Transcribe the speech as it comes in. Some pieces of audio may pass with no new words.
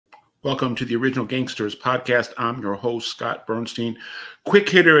Welcome to the Original Gangsters podcast. I'm your host, Scott Burnstein. Quick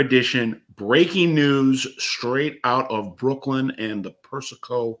hitter edition, breaking news straight out of Brooklyn and the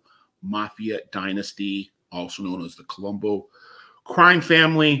Persico Mafia dynasty, also known as the Colombo crime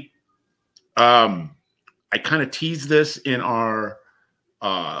family. I kind of teased this in our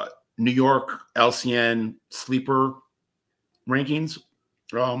New York LCN sleeper rankings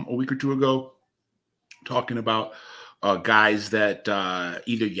a week or two ago, talking about guys that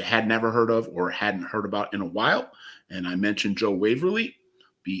either you had never heard of or hadn't heard about in a while. And I mentioned Joe Waverly,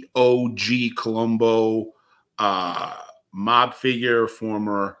 the OG Colombo mob figure,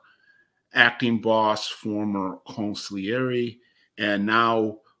 former acting boss, former consigliere, and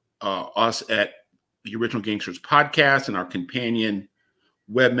now us at the Original Gangsters podcast and our companion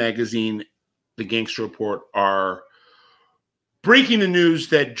web magazine, The Gangster Report, are breaking the news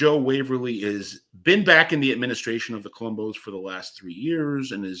that Joe Waverly has been back in the administration of the Colombos for the last 3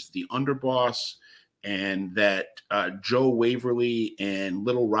 years and is the underboss, and that Joe Waverly and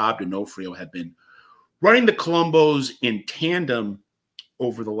Little Rob D'Onofrio have been running the Colombos in tandem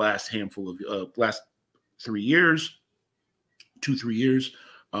over the last handful of last 3 years, 2-3 years,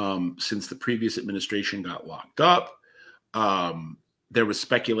 since the previous administration got locked up. There was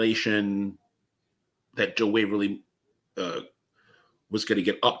speculation that Joe Waverly was going to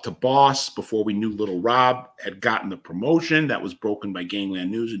get up to boss before we knew Little Rob had gotten the promotion. That was broken by Gangland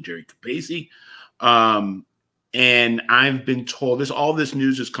News and Jerry Capacey. And I've been told all this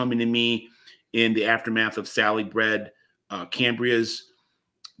news is coming to me in the aftermath of Sally Bread Cambria's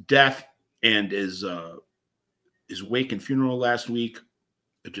death and his wake and funeral last week.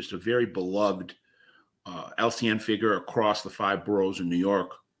 Just a very beloved LCN figure across the 5 boroughs in New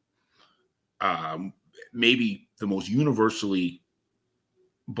York. Maybe the most universally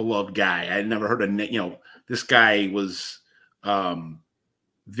beloved guy. I had never heard of, this guy was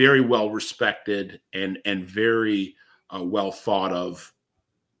very well respected and very well thought of,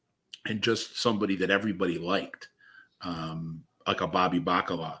 and just somebody that everybody liked, like a Bobby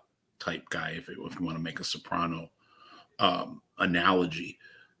Bacala type guy, if you want to make a Soprano analogy.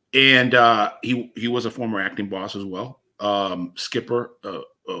 And he was a former acting boss as well, skipper,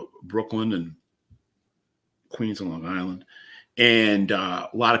 Brooklyn and Queens and Long Island. And a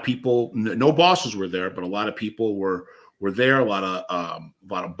lot of people, no bosses were there, but a lot of people were there. A lot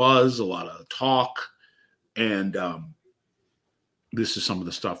of buzz, a lot of talk, and this is some of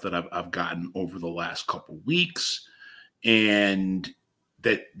the stuff that I've gotten over the last couple weeks. And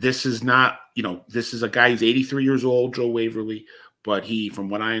that this is not, this is a guy who's 83 years old, Joe Waverly, but he, from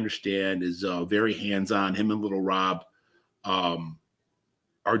what I understand, is very hands-on. Him and Little Rob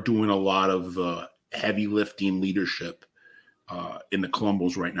are doing a lot of the heavy lifting leadership in the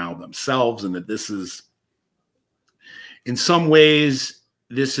Colombos right now themselves, and that this is, in some ways,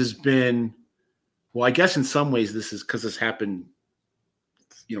 this has been, well, I guess in some ways this is because this happened,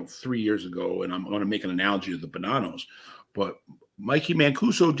 3 years ago, and I'm going to make an analogy to the Bananos, but Mikey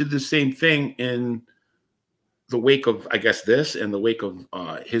Mancuso did the same thing in the wake of, I guess, this, and the wake of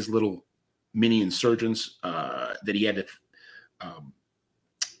his little mini insurgents that he had to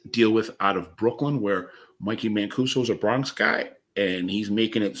deal with out of Brooklyn, where Mikey Mancuso is a Bronx guy, and he's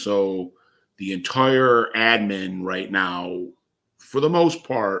making it so the entire admin right now, for the most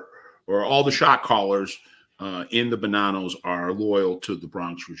part, or all the shot callers in the Bananos are loyal to the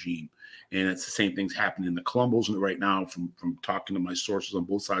Bronx regime. And it's the same things happening in the Colombos right now, from talking to my sources on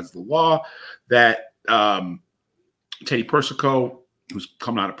both sides of the law, that Teddy Persico, who's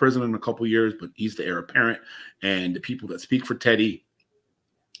coming out of prison in a couple of years, but he's the heir apparent, and the people that speak for Teddy,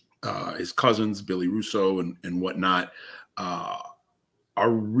 his cousins, Billy Russo and whatnot, are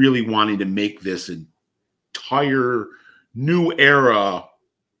really wanting to make this entire new era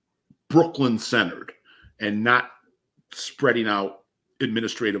Brooklyn centered and not spreading out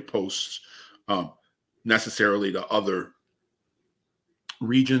administrative posts necessarily to other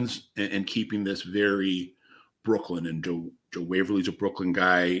regions, and keeping this very Brooklyn. And Joe Waverly's a Brooklyn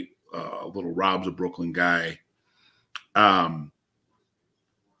guy. Little Rob's a Brooklyn guy.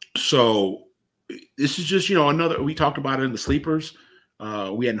 So this is just, another, we talked about it in the sleepers.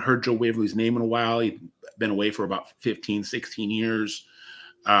 We hadn't heard Joe Waverly's name in a while. He'd been away for about 15, 16 years.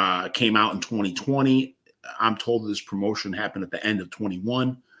 Came out in 2020. I'm told this promotion happened at the end of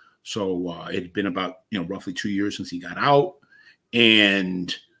 21. So it had been about, roughly 2 years since he got out.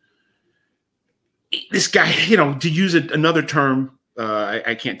 And this guy, to use another term,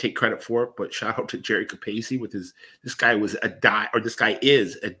 I can't take credit for it, but shout out to Jerry Capacey with this guy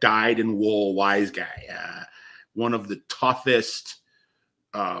is a dyed-in-wool wise guy. One of the toughest,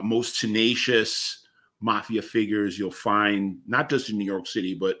 most tenacious mafia figures you'll find, not just in New York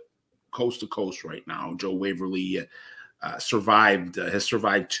City, but coast to coast right now. Joe Waverly has survived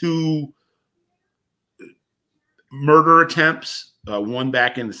 2 murder attempts. One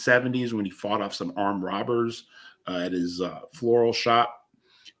back in the 70s when he fought off some armed robbers at his floral shop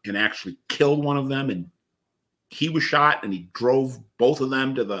and actually killed one of them. And he was shot, and he drove both of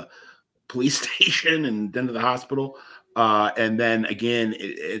them to the police station and then to the hospital. And then again,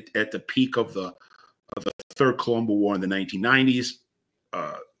 at the peak of the Third Colombo War in the 1990s,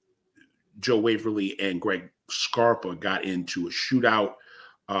 Joe Waverly and Greg Scarpa got into a shootout.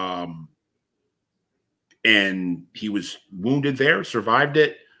 And he was wounded there, survived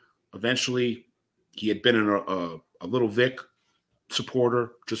it. Eventually, he had been a Little Vic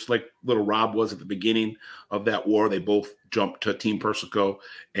supporter, just like Little Rob was at the beginning of that war. They both jumped to Team Persico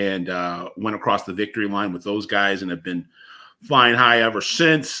and went across the victory line with those guys and have been flying high ever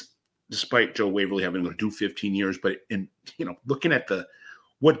since, despite Joe Waverly having to do 15 years. But looking at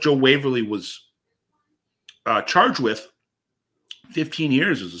what Joe Waverly was charged with, 15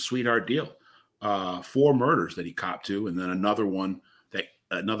 years is a sweetheart deal. 4 murders that he copped to, and then another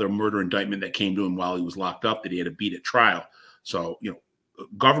murder indictment that came to him while he was locked up that he had to beat at trial. So,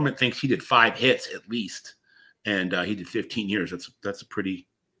 government thinks he did 5 hits at least, and he did 15 years. That's a pretty,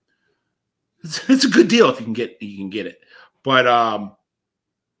 it's a good deal if you can get it. But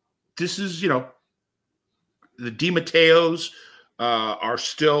this is, the DiMatteos are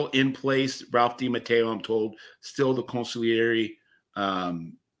still in place. Ralph DiMatteo, I'm told, still the consigliere.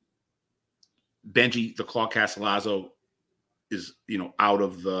 Benji the Claw Casalazzo is, out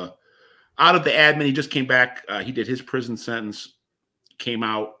of the admin. He just came back. He did his prison sentence, came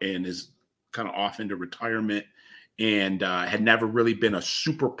out, and is kind of off into retirement, and had never really been a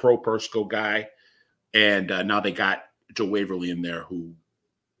super pro Persico guy. And now they got Joe Waverly in there, who,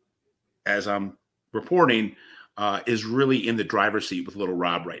 as I'm reporting, is really in the driver's seat with Little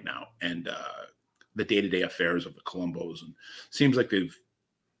Rob right now, and the day-to-day affairs of the Colombos. And seems like they've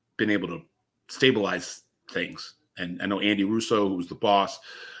been able to stabilize things. And I know Andy Russo, who was the boss,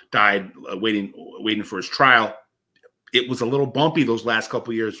 died waiting for his trial. It was a little bumpy those last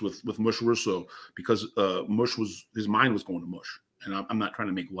couple of years with Mush Russo, because his mind was going to mush. And I'm not trying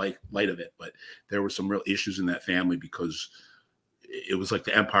to make light of it, but there were some real issues in that family because it was like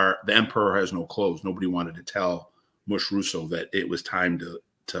the emperor has no clothes. Nobody wanted to tell Mush Russo that it was time to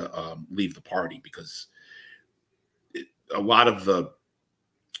leave the party, because a lot of the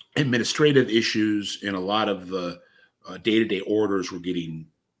administrative issues and a lot of the day-to-day orders were getting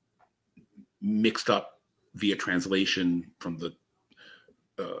mixed up via translation from the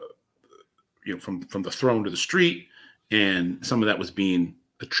from the throne to the street, and some of that was being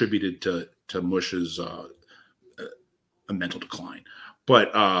attributed to Mush's a mental decline.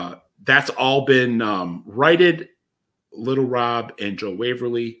 But that's all been righted. Little Rob and Joe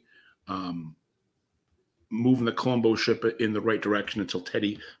Waverly moving the Colombo ship in the right direction until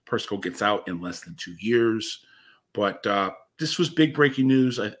Teddy Persico gets out in less than 2 years. But this was big breaking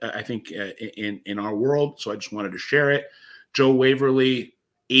news, I think, in our world. So I just wanted to share it. Joe Waverly,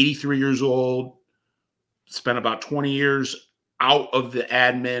 83 years old, spent about 20 years out of the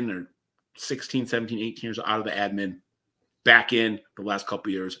admin, or 16, 17, 18 years out of the admin, back in the last couple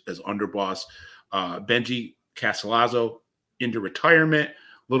of years as underboss. Benji Casalazzo into retirement.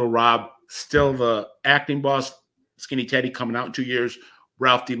 Little Rob still the acting boss. Skinny Teddy coming out in 2 years.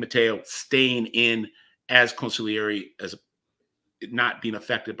 Ralph DiMatteo staying in as consigliere, as not being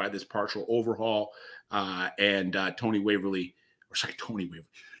affected by this partial overhaul. And Joe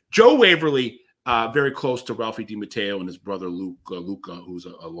Waverly, very close to Ralphie DiMatteo and his brother Luca, who's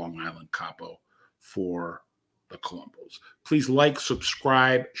a Long Island capo for the Colombos. Please like,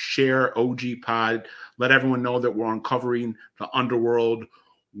 subscribe, share OG Pod. Let everyone know that we're uncovering the underworld,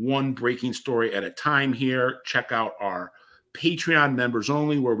 one breaking story at a time here. Check out our Patreon members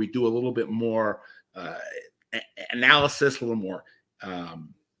only, where we do a little bit more analysis, a little more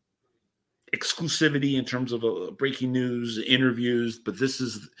exclusivity in terms of breaking news, interviews. But this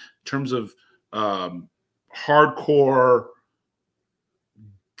is in terms of hardcore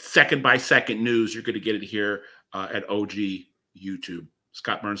second by second news. You're going to get it here at OG YouTube.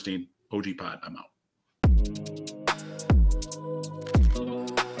 Scott Burnstein, OG Pod. I'm out.